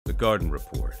Garden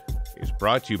Report is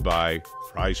brought to you by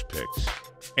Prize Picks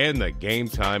and the Game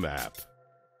Time app.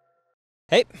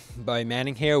 Hey, Bobby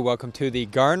Manning here. Welcome to the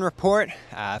Garden Report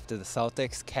after the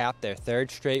Celtics capped their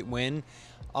third straight win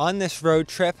on this road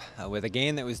trip with a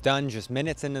game that was done just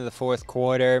minutes into the fourth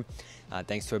quarter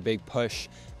thanks to a big push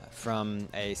from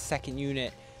a second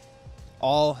unit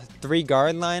all three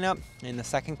guard lineup in the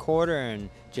second quarter, and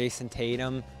Jason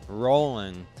Tatum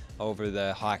rolling over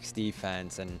the Hawks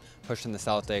defense and pushing the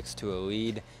Celtics to a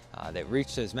lead that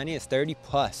reached as many as 30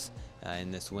 plus in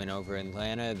this win over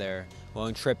Atlanta, their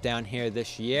lone trip down here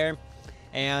this year,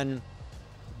 and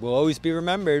will always be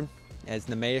remembered as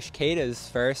Neemias Queta's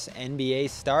first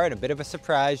NBA start. A bit of a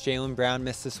surprise. Jaylen Brown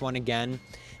missed this one again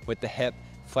with the hip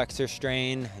flexor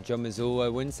strain. Joe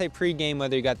Mazzulla wouldn't say pregame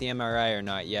whether he got the MRI or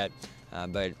not yet,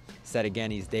 but said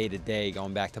again he's day-to-day,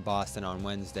 going back to Boston on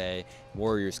Wednesday.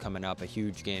 Warriors coming up, a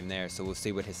huge game there, so we'll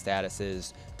see what his status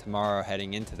is tomorrow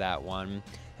heading into that one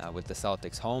with the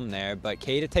Celtics home there. But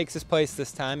Queta takes his place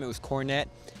this time. It was Cornette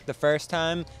the first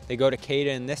time. They go to Queta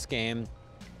in this game.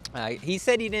 He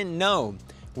said he didn't know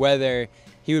whether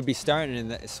he would be starting in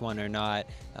this one or not,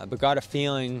 but got a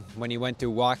feeling when he went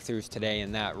through walkthroughs today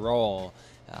in that role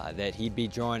that he'd be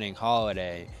joining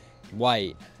Holiday,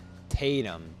 White,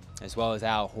 Tatum, as well as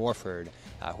Al Horford,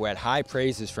 who had high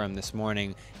praises from this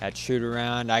morning at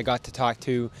shoot-around. I got to talk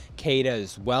to Queta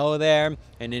as well there,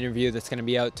 an interview that's going to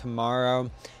be out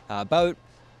tomorrow, about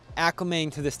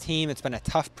acclimating to this team. It's been a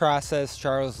tough process.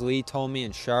 Charles Lee told me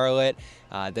in Charlotte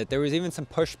that there was even some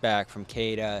pushback from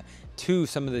Queta to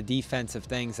some of the defensive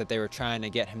things that they were trying to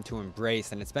get him to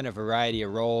embrace, and it's been a variety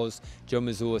of roles. Joe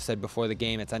Mazzulla said before the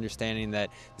game it's understanding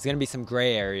that there's going to be some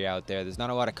gray area out there. There's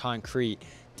not a lot of concrete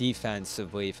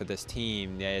defensively for this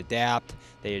team. They adapt,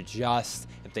 they adjust.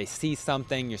 If they see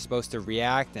something, you're supposed to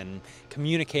react and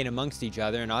communicate amongst each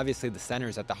other, and obviously the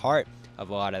center's at the heart of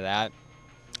a lot of that.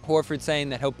 Horford saying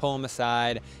that he'll pull him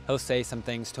aside, he'll say some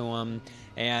things to him,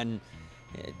 and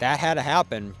that had to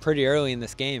happen pretty early in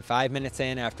this game, 5 minutes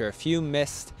in, after a few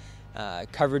missed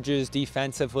coverages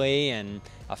defensively and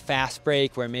a fast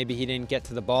break where maybe he didn't get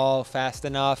to the ball fast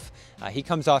enough. He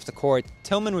comes off the court.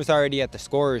 Tillman was already at the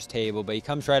scorer's table, but he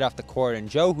comes right off the court, and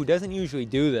Joe, who doesn't usually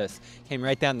do this, came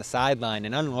right down the sideline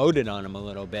and unloaded on him a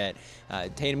little bit.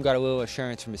 Tatum got a little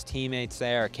assurance from his teammates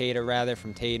there, or Queta rather,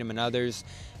 from Tatum and others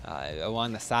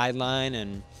along the sideline,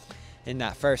 and in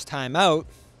that first timeout,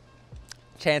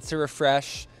 chance to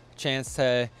refresh, chance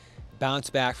to bounce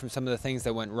back from some of the things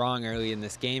that went wrong early in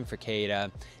this game for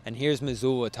Queta. And here's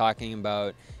Mazzulla talking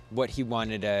about what he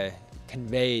wanted to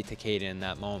convey to Queta in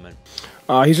that moment.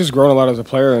 He's just grown a lot as a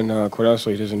player, and quite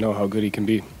honestly, he doesn't know how good he can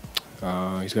be.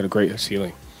 He's got a great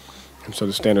ceiling, and so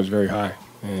the standard's very high.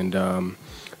 And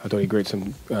I thought he did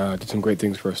some great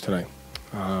things for us tonight.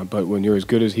 But when you're as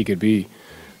good as he could be,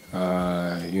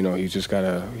 you know, he's just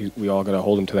we all gotta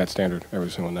hold him to that standard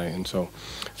every single night. And so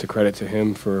it's a credit to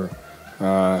him for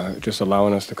just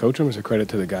allowing us to coach him. It's a credit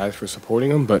to the guys for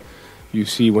supporting him, but you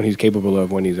see when he's capable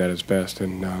of when he's at his best,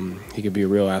 and he could be a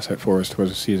real asset for us towards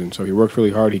the season. So he worked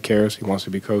really hard, he cares, he wants to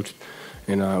be coached,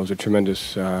 and it was a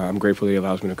tremendous, I'm grateful that he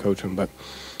allows me to coach him, but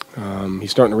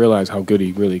he's starting to realize how good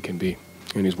he really can be,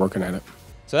 and he's working at it.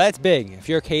 So that's big. If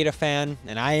you're a Queta fan,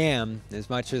 and I am,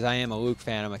 as much as I am a Luke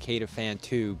fan, I'm a Queta fan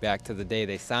too, back to the day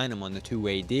they signed him on the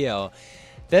two-way deal.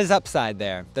 There's upside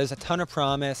there. There's a ton of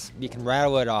promise. You can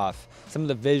rattle it off. Some of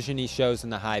the vision he shows in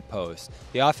the high post.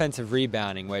 The offensive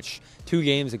rebounding, which 2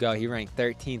 games ago he ranked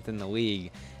 13th in the league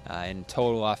in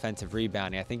total offensive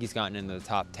rebounding. I think he's gotten into the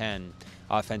top 10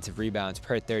 offensive rebounds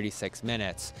per 36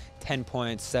 minutes. 10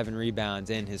 points, 7 rebounds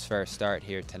in his first start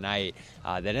here tonight.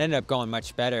 That ended up going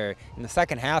much better. In the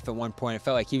second half at one point, it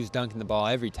felt like he was dunking the ball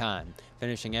every time,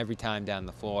 finishing every time down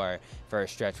the floor for a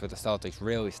stretch where the Celtics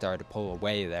really started to pull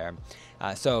away there.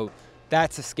 So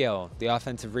that's a skill, the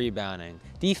offensive rebounding.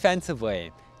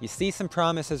 Defensively, you see some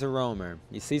promise as a roamer.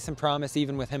 You see some promise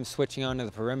even with him switching onto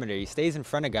the perimeter. He stays in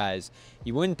front of guys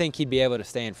you wouldn't think he'd be able to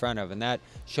stay in front of, and that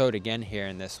showed again here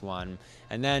in this one.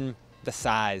 And then the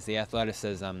size, the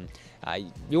athleticism.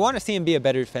 You want to see him be a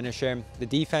better finisher. The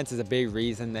defense is a big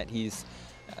reason that he's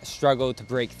struggled to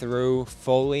break through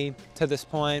fully to this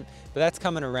point, but that's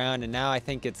coming around, and now I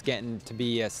think it's getting to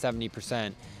be a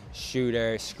 70%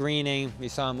 shooter. Screening, we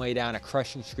saw him lay down a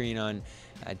crushing screen on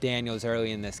Daniels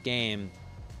early in this game.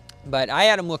 But I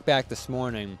had him look back this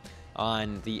morning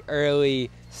on the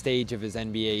early stage of his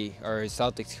NBA or his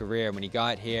Celtics career when he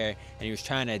got here and he was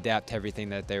trying to adapt to everything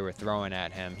that they were throwing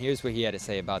at him. Here's what he had to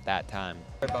say about that time.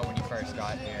 About when he first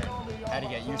got here, how to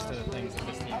get used to the things that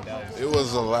this team does. It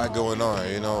was a lot going on,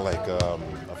 you know, like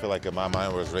I feel like my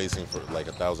mind was racing for like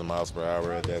 1,000 miles per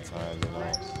hour at that time, you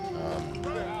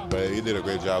know. but he did a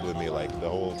great job with me. Like the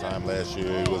whole time last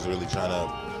year, he was really trying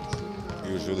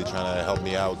to help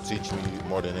me out, teach me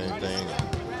more than anything.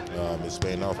 And, it's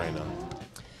paying off right now.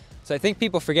 So I think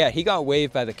people forget, he got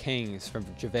waived by the Kings from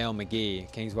JaVale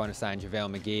McGee. Kings want to sign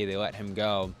JaVale McGee. They let him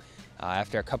go.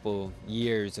 After a couple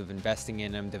years of investing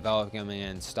in him, developing him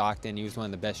in Stockton, he was one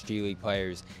of the best G League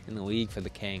players in the league for the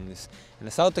Kings. And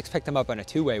the Celtics picked him up on a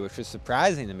two-way, which was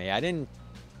surprising to me. I didn't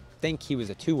think he was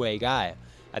a two-way guy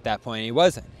at that point. He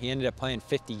wasn't. He ended up playing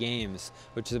 50 games,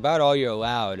 which is about all you're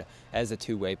allowed as a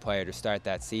two-way player to start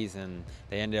that season.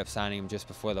 They ended up signing him just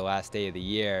before the last day of the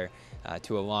year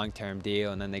to a long-term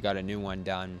deal, and then they got a new one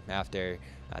done after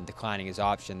declining his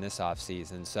option this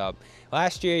offseason. So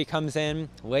last year he comes in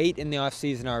late in the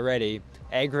offseason already,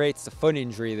 aggravates the foot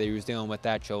injury that he was dealing with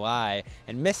that July,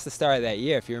 and missed the start of that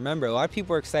year. If you remember, a lot of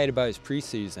people were excited about his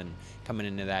preseason coming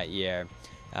into that year,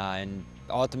 and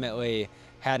ultimately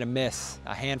had to miss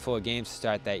a handful of games to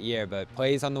start that year, but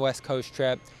plays on the West Coast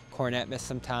trip. Cornette missed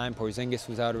some time. Porzingis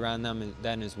was out around them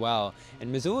then as well.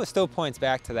 And Missoula still points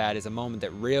back to that as a moment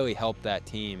that really helped that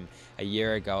team a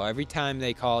year ago. Every time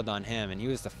they called on him, and he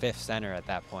was the fifth center at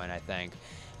that point, I think,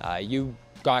 you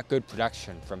got good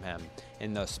production from him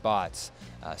in those spots.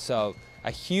 So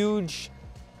a huge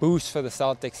boost for the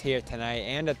Celtics here tonight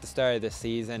and at the start of the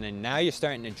season, and now you're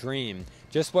starting to dream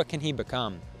just what can he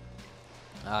become.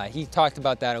 He talked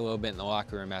about that a little bit in the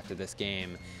locker room after this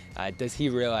game. Does he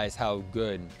realize how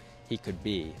good he could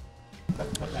be?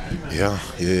 Yeah.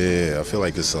 I feel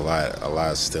like there's a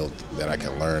lot still that I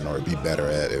can learn or be better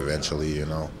at eventually. You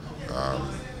know,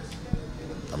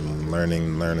 I'm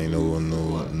learning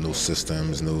new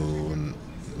systems, new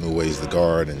ways to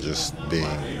guard, and just being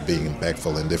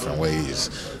impactful in different ways.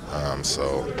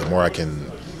 So the more I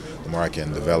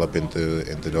can develop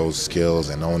into those skills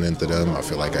and own into them, I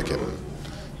feel like I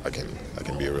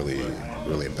can be really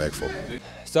impactful.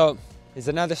 So is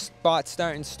another spot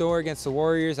starting store against the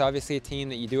Warriors. Obviously a team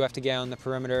that you do have to get on the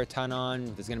perimeter a ton on.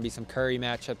 There's going to be some Curry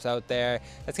matchups out there.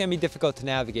 That's going to be difficult to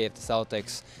navigate if the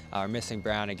Celtics are missing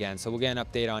Brown again. So we'll get an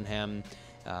update on him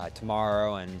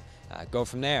tomorrow and go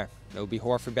from there. It'll be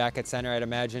Horford back at center, I'd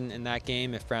imagine, in that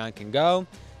game if Brown can go.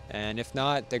 And if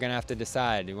not, they're going to have to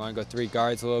decide. Do you want to go three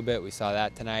guards a little bit? We saw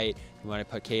that tonight. You want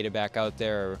to put Queta back out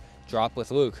there or drop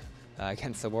with Luke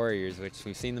against the Warriors, which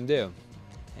we've seen them do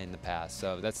in the past.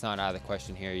 So that's not out of the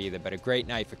question here either. But a great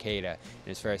night for Queta in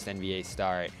his first NBA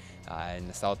start. And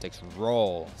the Celtics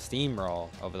steamroll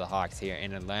over the Hawks here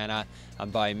in Atlanta. I'm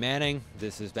Bobby Manning.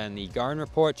 This has been the Garden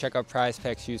Report. Check out Prize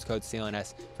Picks. Use code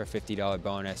CLNS for a $50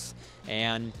 bonus.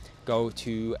 And go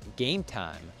to Game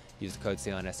Time. Use the code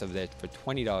CLNS over there for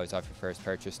 $20 off your first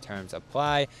purchase. Terms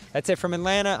apply. That's it from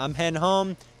Atlanta. I'm heading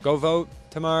home. Go vote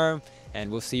tomorrow. And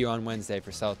we'll see you on Wednesday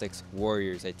for Celtics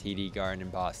Warriors at TD Garden in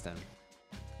Boston.